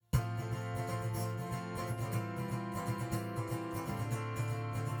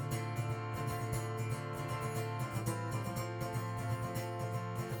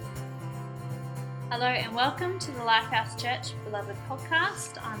Hello and welcome to the Lifehouse Church Beloved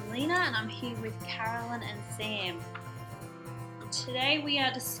podcast. I'm Lena and I'm here with Carolyn and Sam. Today we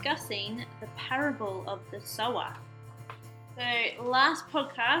are discussing the parable of the sower. So last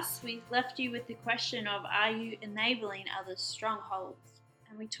podcast we left you with the question of, are you enabling others' strongholds?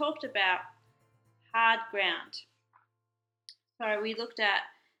 And we talked about hard ground. So we looked at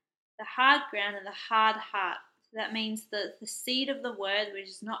the hard ground and the hard heart. So that means the seed of the word which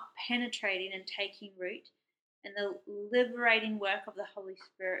is not penetrating and taking root, and the liberating work of the Holy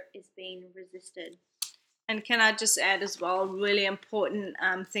Spirit is being resisted. And can I just add as well, a really important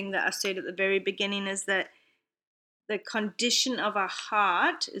thing that I said at the very beginning is that the condition of our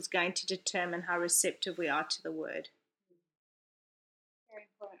heart is going to determine how receptive we are to the word. Very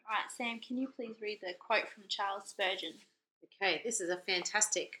important. All right, Sam, can you please read the quote from Charles Spurgeon? Okay, this is a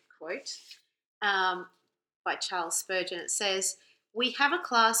fantastic quote by Charles Spurgeon. It says, "We have a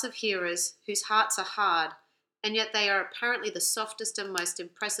class of hearers whose hearts are hard, and yet they are apparently the softest and most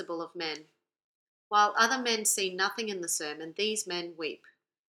impressible of men. While other men see nothing in the sermon, these men weep.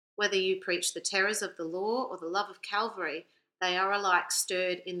 Whether you preach the terrors of the law or the love of Calvary, they are alike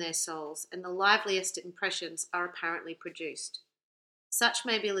stirred in their souls, and the liveliest impressions are apparently produced. Such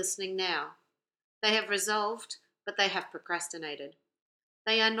may be listening now. They have resolved, but they have procrastinated.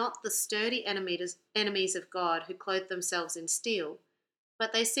 They are not the sturdy enemies of God who clothe themselves in steel,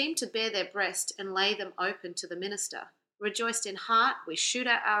 but they seem to bare their breast and lay them open to the minister. Rejoiced in heart, we shoot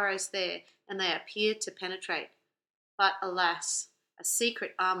our arrows there, and they appear to penetrate. But alas, a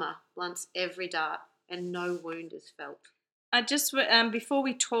secret armour blunts every dart, and no wound is felt." I just, before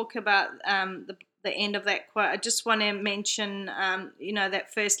we talk about the end of that quote, I just want to mention,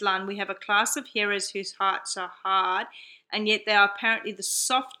 that first line, we have a class of hearers whose hearts are hard, and yet they are apparently the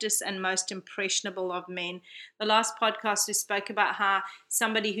softest and most impressionable of men. The last podcast we spoke about how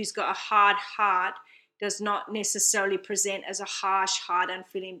somebody who's got a hard heart does not necessarily present as a harsh, hard,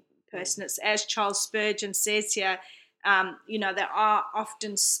 unfeeling person. It's as Charles Spurgeon says here, they are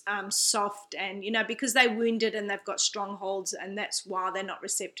often soft and, because they're wounded and they've got strongholds, and that's why they're not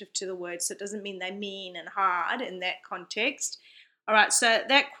receptive to the word. So it doesn't mean they're mean and hard in that context. All right, so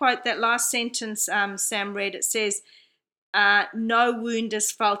that quote, that last sentence Sam read, it says, no wound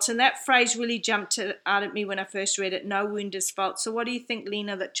is felt. And that phrase really jumped out at me when I first read it, no wound is felt. So what do you think,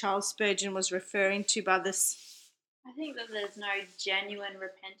 Lena, that Charles Spurgeon was referring to by this? I think that there's no genuine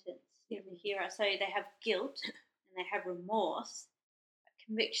repentance in the hearer. So they have guilt and they have remorse.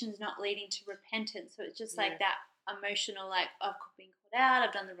 Conviction's not leading to repentance. So it's just like that emotional, like, I've been caught out,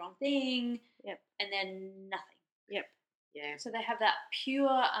 I've done the wrong thing, and then nothing. Yeah. So they have that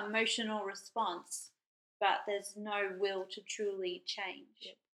pure emotional response, but there's no will to truly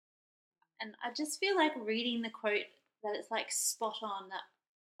change. And I just feel like reading the quote that it's like spot on, that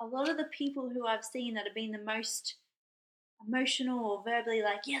a lot of the people who I've seen that have been the most emotional or verbally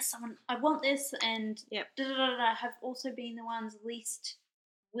like, yes, I want this, and have also been the ones least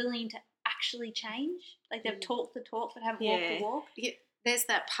willing to actually change. Like they've talked the talk but haven't walked the walk. Yeah. There's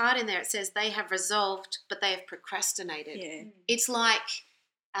that part in there. It says they have resolved, but they have procrastinated. Yeah. It's like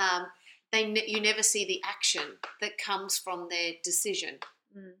you never see the action that comes from their decision.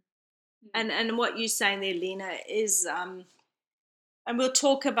 And what you're saying there, Lena, is, and we'll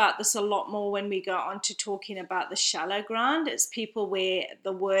talk about this a lot more when we go on to talking about the shallow ground. It's people where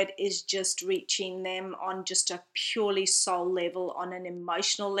the word is just reaching them on just a purely soul level, on an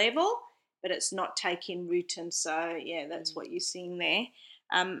emotional level, but it's not taking root. And so, that's what you're seeing there.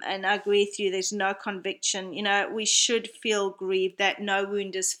 And I agree with you, there's no conviction. We should feel grieved that no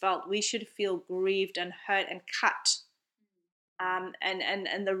wound is felt. We should feel grieved and hurt and cut.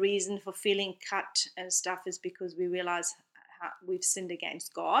 And the reason for feeling cut and stuff is because we realize we've sinned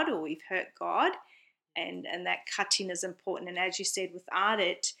against God or we've hurt God, and that cutting is important. And as you said, without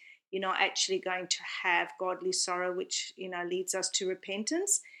it, you're not actually going to have godly sorrow, which leads us to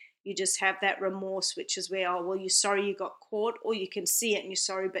repentance. You just have that remorse, which is where, you're sorry you got caught, or you can see it and you're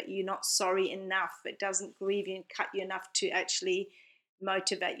sorry, but you're not sorry enough. It doesn't grieve you and cut you enough to actually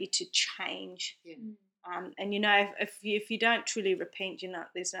motivate you to change. And if you don't truly repent, you're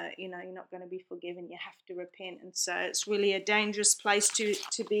not going to be forgiven. You have to repent. And so it's really a dangerous place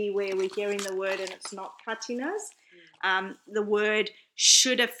to be, where we're hearing the word and it's not cutting us. The word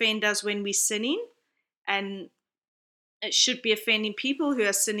should offend us when we're sinning, and it should be offending people who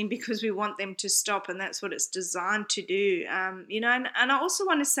are sinning because we want them to stop, and that's what it's designed to do. And I also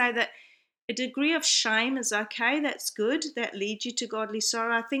want to say that a degree of shame is okay. That's good. That leads you to godly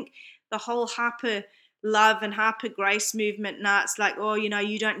sorrow. I think the whole hyper love and hyper grace movement now, it's like,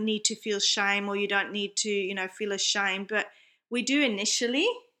 you don't need to feel shame, or you don't need to feel ashamed, but we do initially.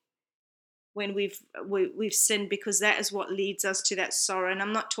 when we've sinned, because that is what leads us to that sorrow. And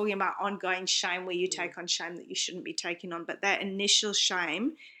I'm not talking about ongoing shame where you take on shame that you shouldn't be taking on, but that initial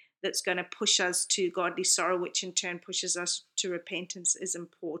shame that's going to push us to godly sorrow, which in turn pushes us to repentance, is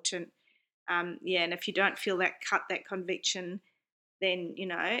important. And if you don't feel that cut, that conviction, then,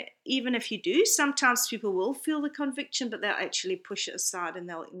 even if you do, sometimes people will feel the conviction, but they'll actually push it aside and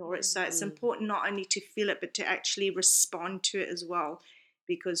they'll ignore it. So it's important not only to feel it, but to actually respond to it as well,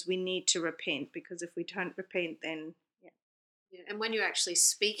 because we need to repent, because if we don't repent, then And when you're actually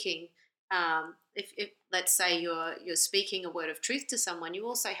speaking, if let's say you're speaking a word of truth to someone, you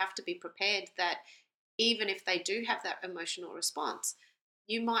also have to be prepared that even if they do have that emotional response,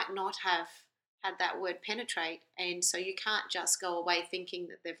 you might not have had that word penetrate, and so you can't just go away thinking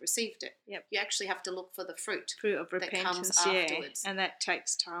that they've received it. Yep. You actually have to look for the fruit of repentance that comes afterwards. And that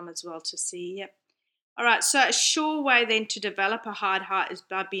takes time as well to see. Yep. All right, so a sure way then to develop a hard heart is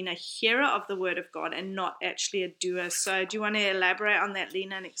by being a hearer of the word of God and not actually a doer. So do you want to elaborate on that,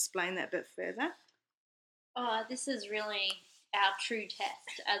 Lena, and explain that a bit further? This is really our true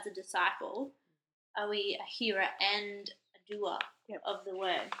test as a disciple. Are we a hearer and a doer of the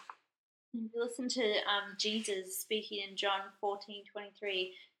word? If you listen to Jesus speaking in John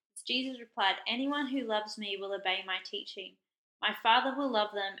 14:23, Jesus replied, "Anyone who loves me will obey my teaching. My Father will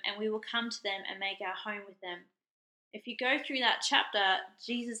love them, and we will come to them and make our home with them." If you go through that chapter,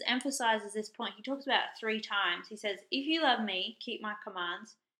 Jesus emphasizes this point. He talks about it 3 times. He says, "If you love me, keep my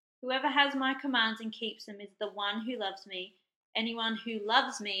commands. Whoever has my commands and keeps them is the one who loves me. Anyone who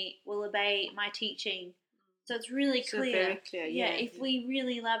loves me will obey my teaching." So it's really clear. Very clear, yeah. If we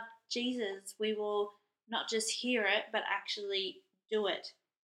really love Jesus, we will not just hear it, but actually do it.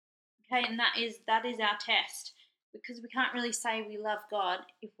 Okay, and that is our test, because we can't really say we love God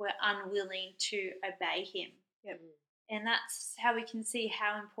if we're unwilling to obey Him. Yep. And that's how we can see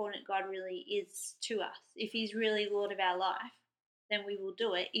how important God really is to us. If He's really Lord of our life, then we will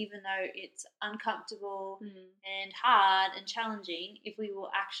do it, even though it's uncomfortable and hard and challenging, if we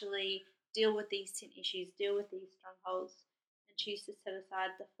will actually deal with these sin issues, deal with these strongholds, and choose to set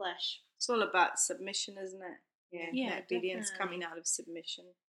aside the flesh. It's all about submission, isn't it? Yeah, obedience definitely. coming out of submission.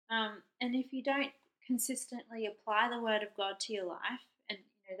 And if you don't consistently apply the word of God to your life, and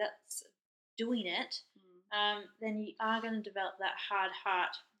that's doing it, then you are going to develop that hard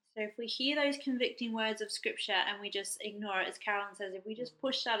heart. So if we hear those convicting words of Scripture and we just ignore it, as Carolyn says, if we just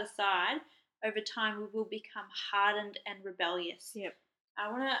push that aside, over time we will become hardened and rebellious. Yep. I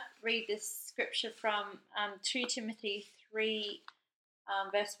want to read this scripture from 2 Timothy 3,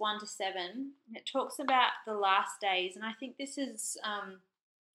 verse 1 to 7. It talks about the last days, and I think this is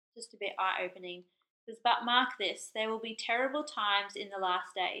just a bit eye-opening. It says, "But mark this, there will be terrible times in the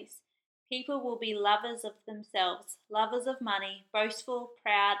last days. People will be lovers of themselves, lovers of money, boastful,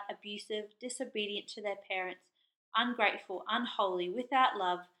 proud, abusive, disobedient to their parents, ungrateful, unholy, without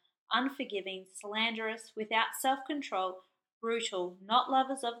love, unforgiving, slanderous, without self-control, brutal, not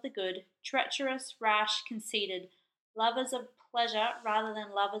lovers of the good, treacherous, rash, conceited, lovers of pleasure rather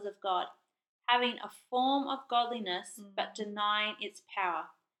than lovers of God, having a form of godliness but denying its power.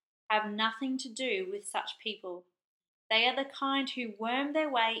 Have nothing to do with such people. They are the kind who worm their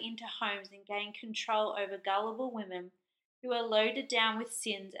way into homes and gain control over gullible women, who are loaded down with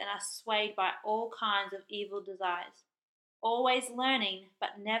sins and are swayed by all kinds of evil desires, always learning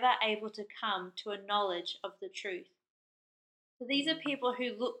but never able to come to a knowledge of the truth." So these are people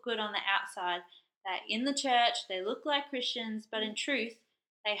who look good on the outside. They're in the church, they look like Christians, but in truth,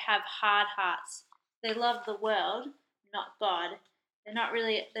 they have hard hearts. They love the world, not God.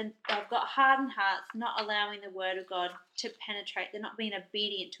 They've got hardened hearts, not allowing the word of God to penetrate. They're not being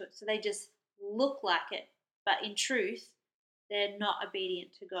obedient to it. So they just look like it, but in truth, they're not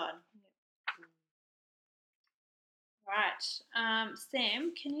obedient to God. Right.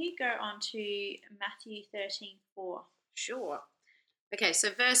 Sam, can you go on to Matthew 13:4? Sure. Okay,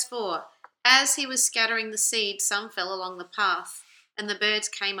 so verse 4. "As he was scattering the seed, some fell along the path, and the birds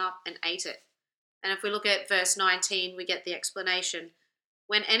came up and ate it." And if we look at verse 19, we get the explanation.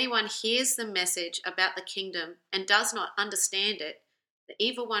 "When anyone hears the message about the kingdom and does not understand it, the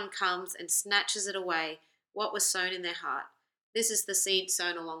evil one comes and snatches it away, what was sown in their heart. This is the seed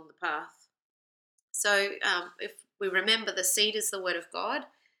sown along the path." So if we remember, the seed is the word of God,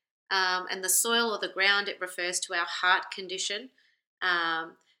 and the soil or the ground, it refers to our heart condition.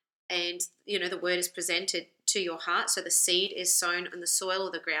 And the word is presented to your heart, so the seed is sown on the soil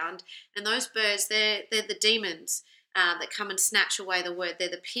or the ground, and those birds, they're the demons that come and snatch away the word. They're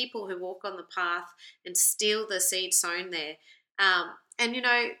the people who walk on the path and steal the seed sown there. And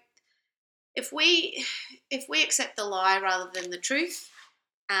if we accept the lie rather than the truth,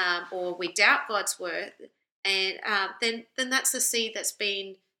 or we doubt God's word, and then that's the seed that's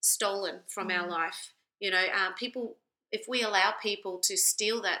been stolen from our life. People, if we allow people to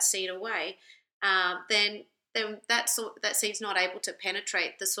steal that seed away, then that seed's not able to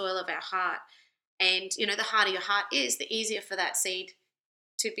penetrate the soil of our heart. And the harder your heart is, the easier for that seed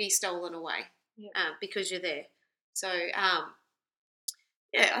to be stolen away, because you're there. So I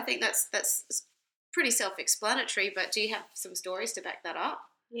think that's pretty self-explanatory. But do you have some stories to back that up?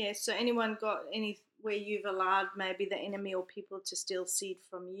 Yeah, so anyone got any where you've allowed maybe the enemy or people to steal seed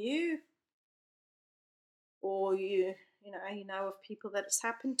from you, or you know of people that it's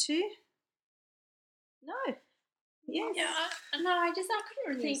happened to? No. Yes. Yeah, no, I couldn't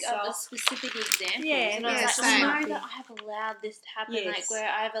really think of a specific example. Yeah, and I was yeah, like, same. I know that I have allowed this to happen, like Yes. where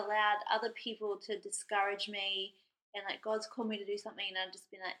I've allowed other people to discourage me, and like God's called me to do something, and I've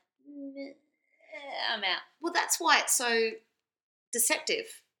just been like, I'm out. Well, that's why it's so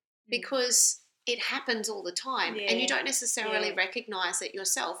deceptive, because it happens all the time, and you don't necessarily recognize it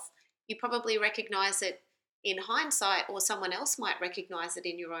yourself. You probably recognize it in hindsight, or someone else might recognize it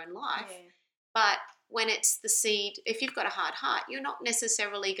in your own life. Yeah. But when it's the seed, if you've got a hard heart, you're not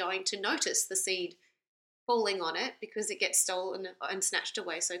necessarily going to notice the seed falling on it, because it gets stolen and snatched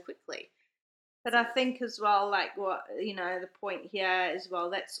away so quickly. But I think as well, like what the point here as well,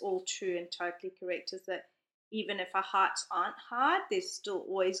 that's all true and totally correct, is that even if our hearts aren't hard, there's still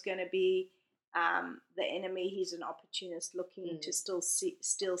always going to be the enemy. He's an opportunist looking to still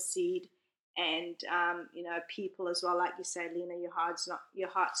steal seed, and people as well, like you say, Lena, your heart's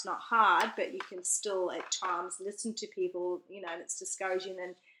not hard, but you can still at times listen to people, and it's discouraging.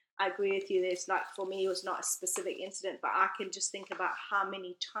 And I agree with you. There's, like, for me, it was not a specific incident, but I can just think about how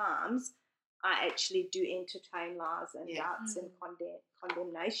many times I actually do entertain lies and doubts and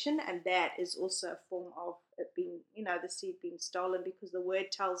condemnation, and that is also a form of it being, the seed being stolen, because the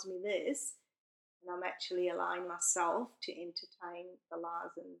word tells me this, and I'm actually allowing myself to entertain the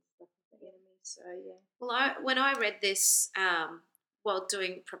lies and stuff of the enemy. So Well, when I read this while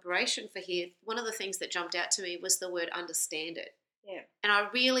doing preparation for here, one of the things that jumped out to me was the word "understand it." Yeah. And I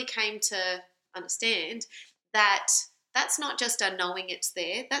really came to understand that that's not just a knowing it's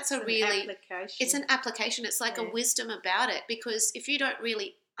there. That's application. It's an application. It's like a wisdom about it, because if you don't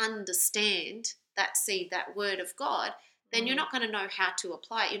really understand that seed, that word of God, then you're not going to know how to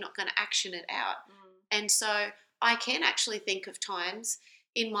apply it. You're not going to action it out. And so I can actually think of times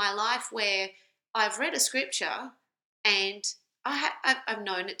in my life where I've read a scripture and I've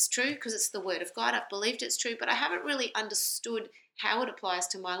known it's true because it's the word of God. I've believed it's true, but I haven't really understood how it applies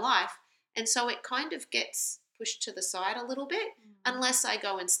to my life. And so it kind of gets pushed to the side a little bit unless I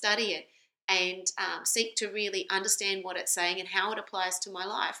go and study it and seek to really understand what it's saying and how it applies to my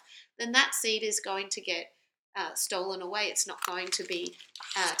life. Then that seed is going to get stolen away. It's not going to be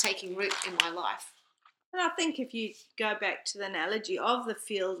taking root in my life. And I think if you go back to the analogy of the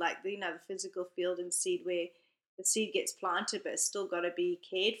field, like the physical field and seed, where the seed gets planted, but it's still got to be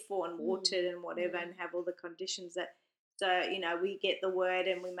cared for and watered and whatever, and have all the conditions that. So we get the word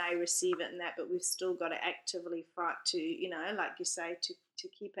and we may receive it and that, but we've still got to actively fight to like you say, to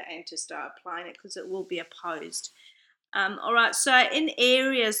keep it and to start applying it, because it will be opposed. All right. So in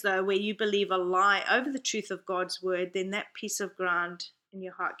areas though where you believe a lie over the truth of God's word, then that piece of ground in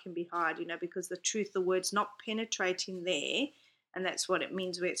your heart can be hard, because the truth, the word's not penetrating there, and that's what it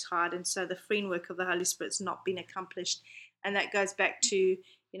means where it's hard. And so the freeing work of the Holy Spirit's not been accomplished. And that goes back to,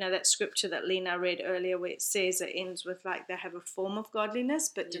 that scripture that Lena read earlier, where it says, it ends with like they have a form of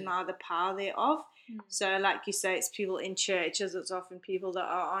godliness but deny the power thereof. So like you say, it's people in churches, it's often people that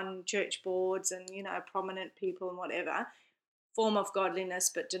are on church boards and, prominent people and whatever, form of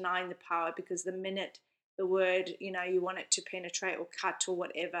godliness but denying the power, because the minute the word, you want it to penetrate or cut or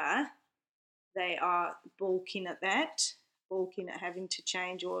whatever, they are balking at having to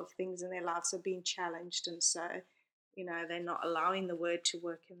change, or if things in their lives are being challenged, and so they're not allowing the word to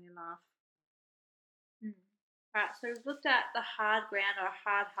work in their life. Right, so we've looked at the hard ground or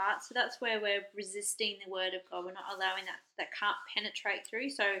hard heart. So that's where we're resisting the word of God. We're not allowing that can't penetrate through.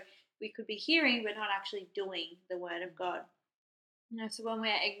 So we could be hearing, but not actually doing the word of God. So when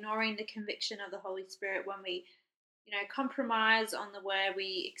we're ignoring the conviction of the Holy Spirit, when we, compromise on the word,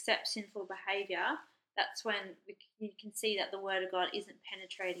 we accept sinful behavior, that's when you can see that the word of God isn't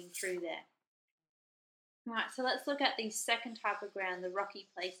penetrating through there. Right, so let's look at the second type of ground, the rocky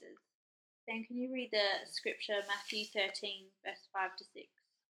places. Sam, can you read the scripture, Matthew 13, verse 5 to 6?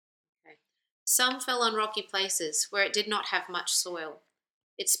 Okay. Some fell on rocky places where it did not have much soil.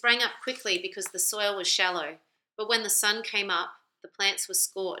 It sprang up quickly because the soil was shallow, but when the sun came up, the plants were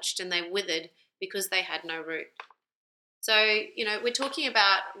scorched and they withered because they had no root. So, we're talking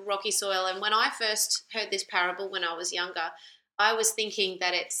about rocky soil. And when I first heard this parable when I was younger, I was thinking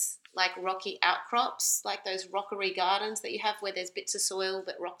that it's like rocky outcrops, like those rockery gardens that you have where there's bits of soil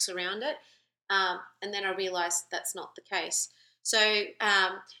but rocks around it. And then I realized that's not the case. So,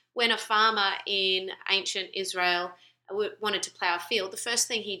 when a farmer in ancient Israel wanted to plow a field, the first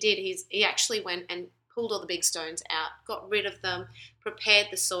thing he did is he actually went and pulled all the big stones out, got rid of them, prepared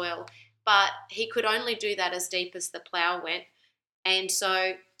the soil. But he could only do that as deep as the plough went. And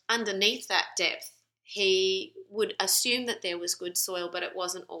so underneath that depth, he would assume that there was good soil, but it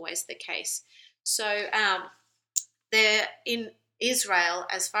wasn't always the case. So there in Israel,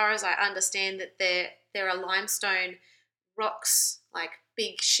 as far as I understand, that there are limestone rocks, like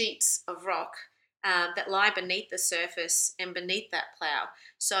big sheets of rock that lie beneath the surface and beneath that plough.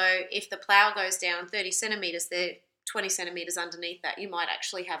 So if the plough goes down 30 centimetres, they're 20 centimetres underneath that, you might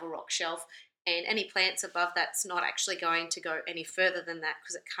actually have a rock shelf, and any plants above that's not actually going to go any further than that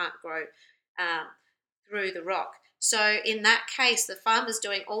because it can't grow through the rock. So in that case, the farmer's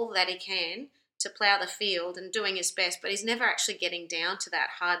doing all that he can to plough the field and doing his best, but he's never actually getting down to that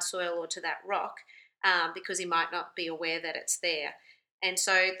hard soil or to that rock because he might not be aware that it's there. And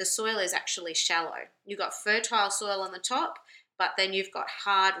so the soil is actually shallow. You've got fertile soil on the top, but then you've got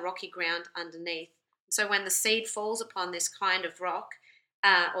hard rocky ground underneath. So when the seed falls upon this kind of rock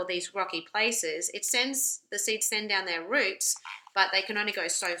or these rocky places, the seeds send down their roots, but they can only go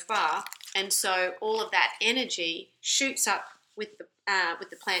so far. And so all of that energy shoots up with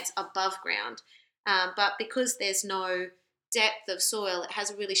the plants above ground. But because there's no depth of soil, it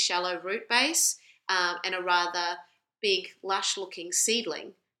has a really shallow root base and a rather big, lush-looking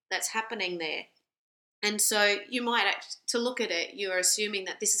seedling that's happening there. And so you might, to look at it, you're assuming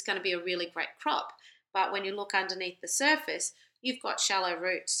that this is going to be a really great crop. But when you look underneath the surface, you've got shallow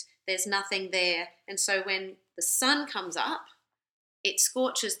roots. There's nothing there. And so when the sun comes up, it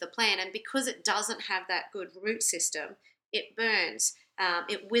scorches the plant. And because it doesn't have that good root system, it burns.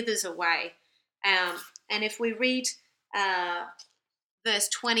 It withers away. And if we read verse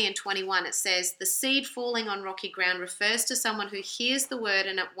 20 and 21, it says, "The seed falling on rocky ground refers to someone who hears the word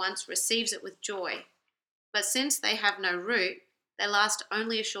and at once receives it with joy. But since they have no root, they last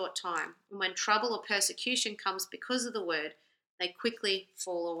only a short time, and when trouble or persecution comes because of the word, they quickly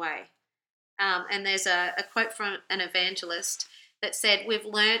fall away." And there's a quote from an evangelist that said, "We've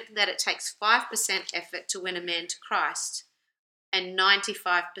learned that it takes 5% effort to win a man to Christ and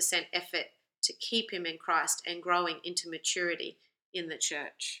 95% effort to keep him in Christ and growing into maturity in the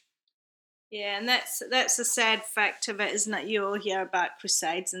church." Yeah, and that's a sad fact of it, isn't it? You all hear about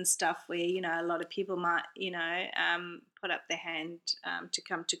crusades and stuff where, a lot of people might, put up their hand to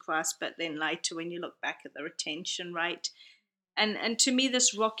come to Christ, but then later when you look back at the retention rate, and to me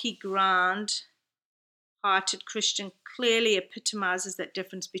this rocky ground hearted Christian clearly epitomizes that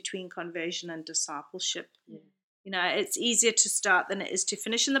difference between conversion and discipleship. Yeah. It's easier to start than it is to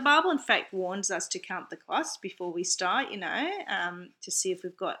finish. And the Bible, in fact, warns us to count the cost before we start, to see if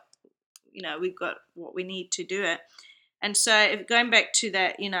we've got what we need to do it. And so if going back to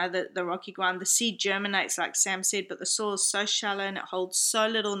that, the rocky ground, the seed germinates, like Sam said, but the soil is so shallow and it holds so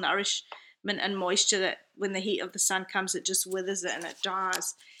little nourishment and moisture that when the heat of the sun comes, it just withers it and it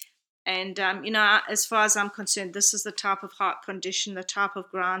dies. And, as far as I'm concerned, this is the type of heart condition, the type of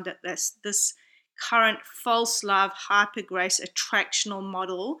ground that this current false love, hyper grace, attractional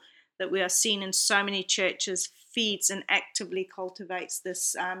model that we are seeing in so many churches feeds and actively cultivates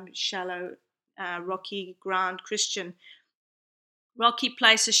this shallow, rocky ground Christian. Rocky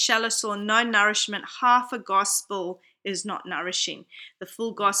places, shallow soil, no nourishment. Half a gospel is not nourishing. The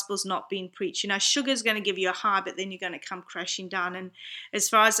full gospel is not being preached. Sugar is going to give you a high, but then you're going to come crashing down. And as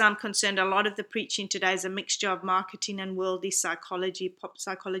far as I'm concerned, a lot of the preaching today is a mixture of marketing and worldly psychology, pop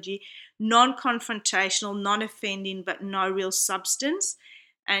psychology, non-confrontational, non-offending, but no real substance.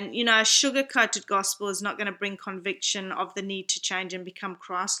 And, a sugar-coated gospel is not going to bring conviction of the need to change and become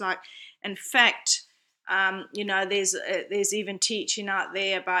Christ-like. In fact, there's even teaching out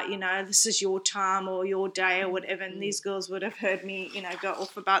there about, this is your time or your day or whatever. And these girls would have heard me, go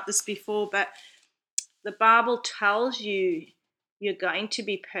off about this before. But the Bible tells you you're going to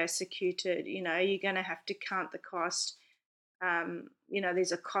be persecuted. You're going to have to count the cost.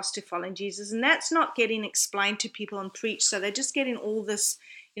 There's a cost to following Jesus. And that's not getting explained to people and preached. So they're just getting all this,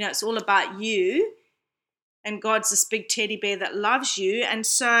 it's all about you. And God's this big teddy bear that loves you. And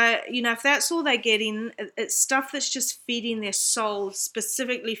so, if that's all they're getting, it's stuff that's just feeding their soul,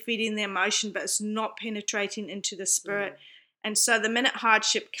 specifically feeding their emotion, but it's not penetrating into the spirit. And so the minute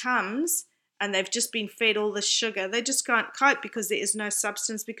hardship comes, and they've just been fed all the sugar, they just can't cope because there is no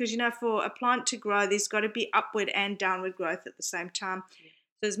substance. Because, for a plant to grow, there's got to be upward and downward growth at the same time.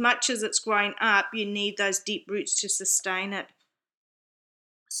 So as much as it's growing up, you need those deep roots to sustain it.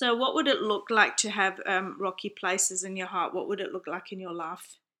 So what would it look like to have rocky places in your heart? What would it look like in your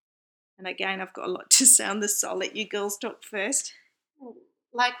life? And again, I've got a lot to say on this, so I'll let you girls talk first.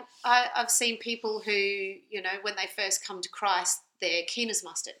 Like I've seen people who, when they first come to Christ, they're keen as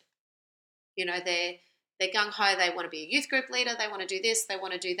mustard. They're gung-ho, they want to be a youth group leader, they want to do this, they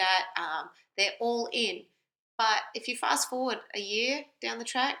want to do that. They're all in. But if you fast forward a year down the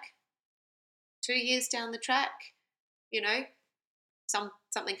track, 2 years down the track,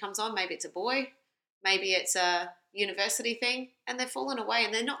 something comes on, maybe it's a boy, maybe it's a university thing, and they've fallen away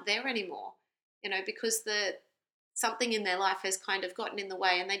and they're not there anymore, because something in their life has kind of gotten in the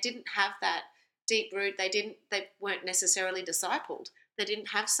way, and they didn't have that deep root. They weren't necessarily discipled. They didn't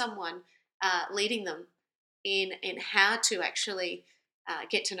have someone leading them in how to actually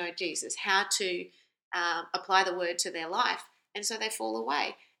get to know Jesus, how to apply the word to their life, and so they fall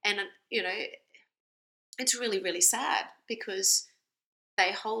away. And it's really, really sad, because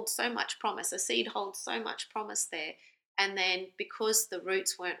they hold so much promise. A seed holds so much promise there, and then because the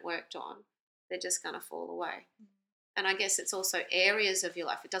roots weren't worked on, they're just going to fall away. And I guess it's also areas of your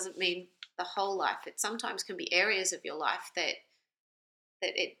life. It doesn't mean the whole life. It sometimes can be areas of your life that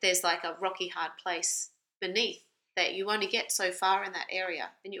there's like a rocky, hard place beneath, that you only get so far in that area,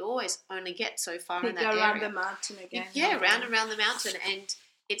 and you always only get so far in that area. Go around the mountain again. Round and round the mountain, and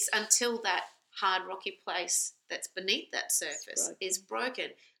it's until that hard, rocky place that's beneath that surface is broken,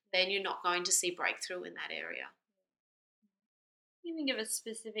 then you're not going to see breakthrough in that area. You can give a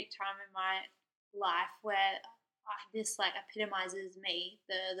specific time in my life where this epitomizes me,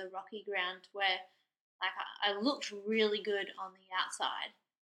 the rocky ground, where I looked really good on the outside,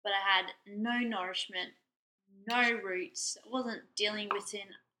 but I had no nourishment, no roots. I wasn't dealing with sin.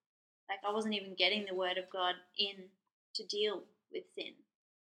 I wasn't even getting the word of God in to deal with sin.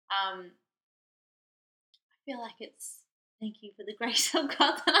 I feel like it's thank you for the grace of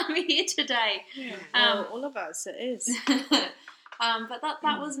God that I'm here today. Yeah. All of us, it is. But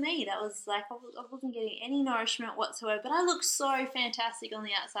that was me. That was I wasn't getting any nourishment whatsoever. But I looked so fantastic on the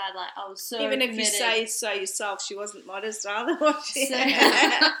outside. I was so even committed. If you say so yourself, she wasn't modest either, was she?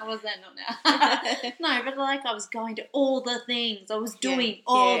 I was that not now. No, but I was going to all the things. I was doing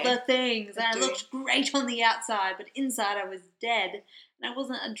all the things, and I looked great on the outside, but inside I was dead, and I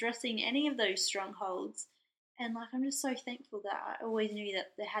wasn't addressing any of those strongholds. And I'm just so thankful that I always knew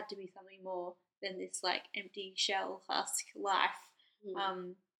that there had to be something more than this empty shell husk life.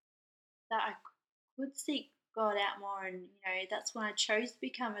 That I could seek God out more, and that's when I chose to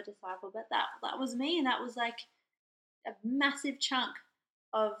become a disciple. But that was me, and that was a massive chunk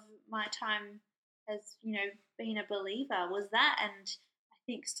of my time as being a believer was that. And I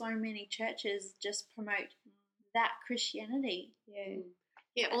think so many churches just promote that Christianity.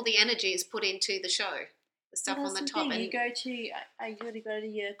 All the energy is put into the show, the stuff on the top. And you go to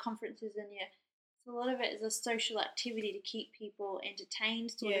your conferences, and a lot of it is a social activity to keep people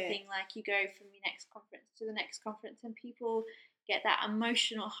entertained, sort of thing. You go from your next conference to the next conference, and people get that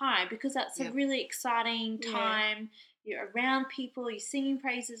emotional high because that's a really exciting time. You're around people, you're singing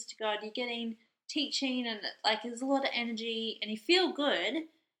praises to God, you're getting teaching, and there's a lot of energy, and you feel good.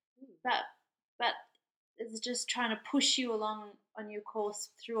 But it's just trying to push you along on your course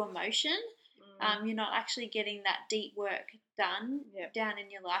through emotion. You're not actually getting that deep work done down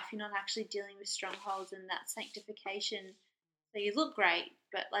in your life. You're not actually dealing with strongholds and that sanctification. So you look great,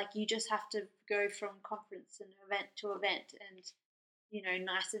 but you just have to go from conference and event to event, and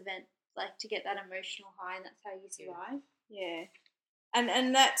nice event to get that emotional high, and that's how you survive. Yeah.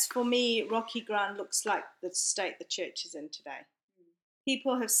 And that's, for me, rocky ground looks like the state the church is in today.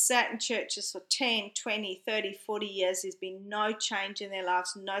 People have sat in churches for 10, 20, 30, 40 years. There's been no change in their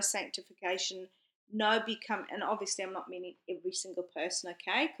lives, no sanctification, and obviously I'm not meaning every single person,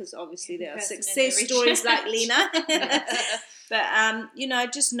 okay? Because obviously there are success stories like Lena.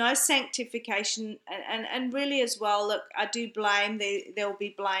 But, just no sanctification. And really as well, look, I do blame, there'll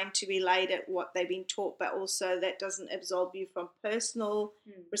be blame to be laid at what they've been taught, but also that doesn't absolve you from personal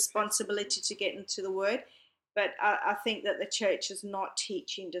responsibility to get into the word. But I think that the church is not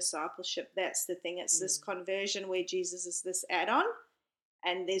teaching discipleship. That's the thing. It's this conversion where Jesus is this add-on,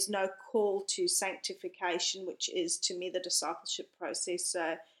 and there's no call to sanctification, which is, to me, the discipleship process.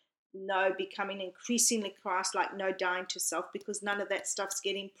 So no becoming increasingly Christ-like, no dying to self, because none of that stuff's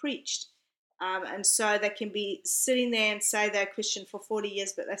getting preached. And so they can be sitting there and say they're Christian for 40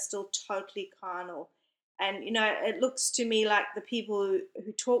 years, but they're still totally carnal. And, it looks to me like the people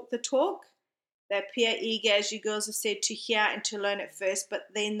who talk the talk, they appear eager, as you girls have said, to hear and to learn at first, but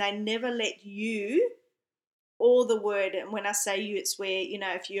then they never let you or the word, and when I say you, it's where,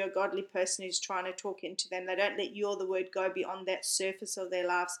 if you're a godly person who's trying to talk into them, they don't let you or the word go beyond that surface of their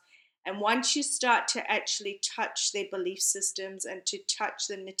lives. And once you start to actually touch their belief systems and to touch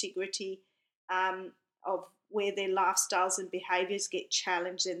the nitty gritty of where their lifestyles and behaviors get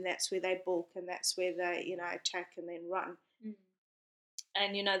challenged, then that's where they balk, and that's where they, attack and then run.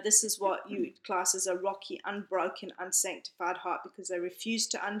 And, this is what you class as a rocky, unbroken, unsanctified heart, because they refuse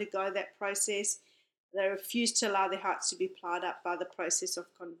to undergo that process. They refuse to allow their hearts to be plied up by the process of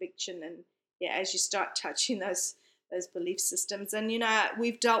conviction. And as you start touching those belief systems, and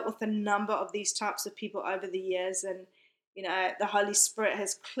we've dealt with a number of these types of people over the years, and the Holy Spirit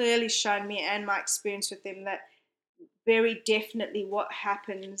has clearly shown me and my experience with them that very definitely what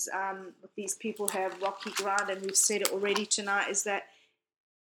happens with these people who have rocky ground, and we've said it already tonight, is that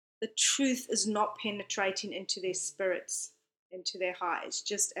the truth is not penetrating into their spirits, into their heart. It's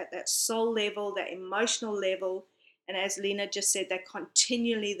just at that soul level, that emotional level. And as Lena just said,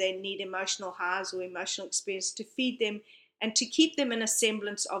 they need emotional highs or emotional experience to feed them and to keep them in a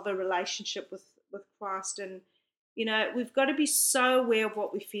semblance of a relationship with Christ. And, we've got to be so aware of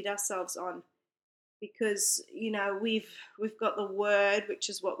what we feed ourselves on, because, we've got the word, which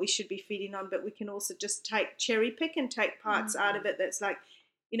is what we should be feeding on, but we can also just cherry pick and take parts out of it. That's like,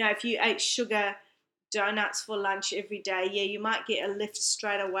 if you ate sugar donuts for lunch every day, you might get a lift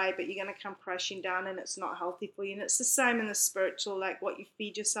straight away, but you're going to come crashing down, and it's not healthy for you. And it's the same in the spiritual, like what you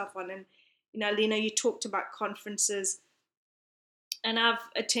feed yourself on. And, Lena, you talked about conferences, and I've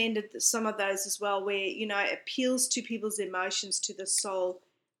attended some of those as well, where, it appeals to people's emotions, to the soul,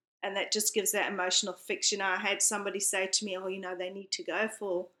 and that just gives that emotional fix. I had somebody say to me, they need to go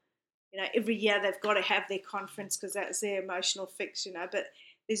for, every year they've got to have their conference because that's their emotional fix, but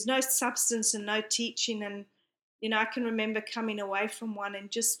there's no substance and no teaching. And, I can remember coming away from one and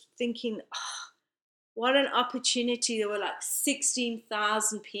just thinking, what an opportunity. There were like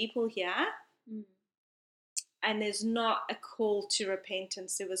 16,000 people here. And there's not a call to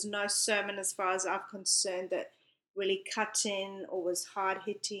repentance. There was no sermon, as far as I'm concerned, that really cut in or was hard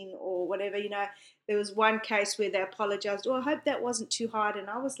hitting or whatever. There was one case where they apologized. I hope that wasn't too hard. And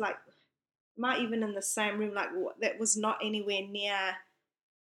I was like, am I even in the same room? Like, that was not anywhere near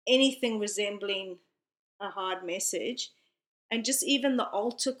anything resembling a hard message. And just even the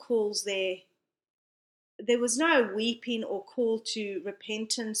altar calls there was no weeping or call to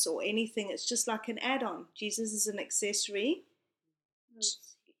repentance or anything. It's just like an add-on. Jesus is an accessory.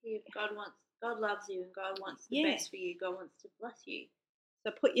 God loves you, and God wants the best for you. God wants to bless you.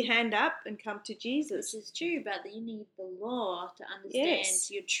 So put your hand up and come to Jesus. Which is true, but you need the law to understand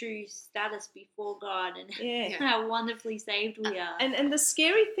your true status before God and how wonderfully saved we are. And the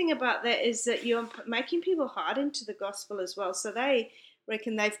scary thing about that is that you're making people hardened to the gospel as well. So they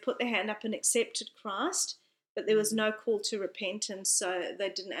reckon they've put their hand up and accepted Christ, but there was no call to repentance, so they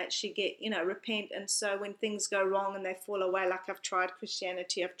didn't actually get, repent. And so when things go wrong and they fall away, like I've tried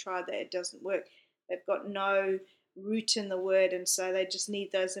Christianity, I've tried that, it doesn't work. They've got no root in the word, and so they just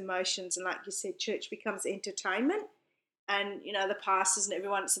need those emotions. And like you said, church becomes entertainment, and the pastors and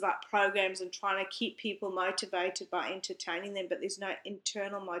everyone, it's about programs and trying to keep people motivated by entertaining them, but there's no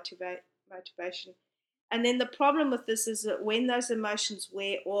internal motivation. And then the problem with this is that when those emotions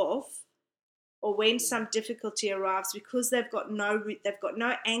wear off, or when some difficulty arrives, because they've got no root, they've got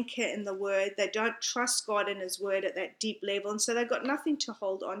no anchor in the word, they don't trust God in his word at that deep level, and so they've got nothing to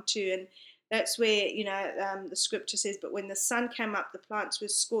hold on to. And that's where, the scripture says, but when the sun came up, the plants were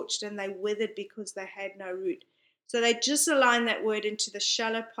scorched and they withered because they had no root. So they just align that word into the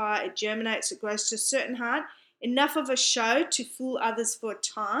shallow part. It germinates, it grows to a certain height, enough of a show to fool others for a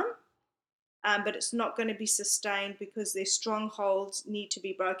time, but it's not going to be sustained because their strongholds need to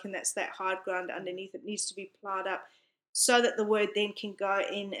be broken. That's that hard ground underneath. It needs to be plowed up so that the word then can go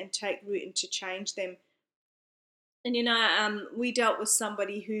in and take root and to change them. And, we dealt with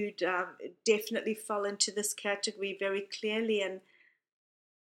somebody who'd definitely fell into this category very clearly. And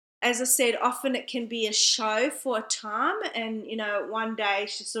as I said, often it can be a show for a time. And, one day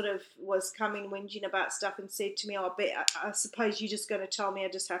she sort of was coming whinging about stuff and said to me, I suppose you're just going to tell me I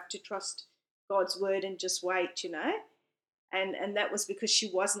just have to trust God's word and just wait, And that was because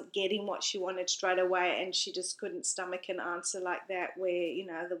she wasn't getting what she wanted straight away, and she just couldn't stomach an answer like that where,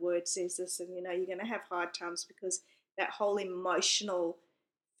 the word says this, and, you're going to have hard times because that whole emotional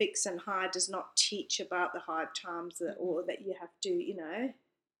fix and high does not teach about the hard times or that you have to,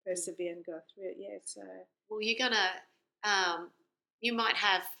 persevere and go through it. Yeah, so. Well, you're going to, you might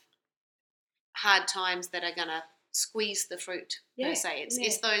have hard times that are going to squeeze the fruit Yeah, per se. It's yeah.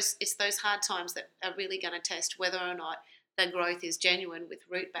 it's those hard times that are really going to test whether or not the growth is genuine with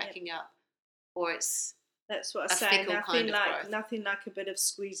root backing up, or it's That's what I a say. fickle kind of growth. Nothing like a bit of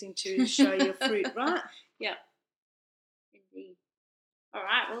squeezing to show your fruit, right? Yep. Indeed. All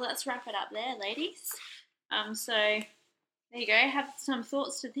right. Well, let's wrap it up there, ladies. So there you go. Have some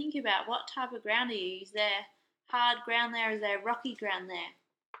thoughts to think about. What type of ground do you use? Is there hard ground there? Is there rocky ground there?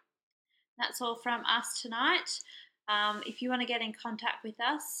 That's all from us tonight. If you want to get in contact with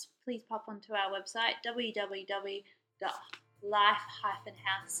us, please pop onto our website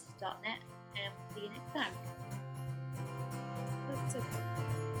www.life-house.net, and we'll see you next time. That's it.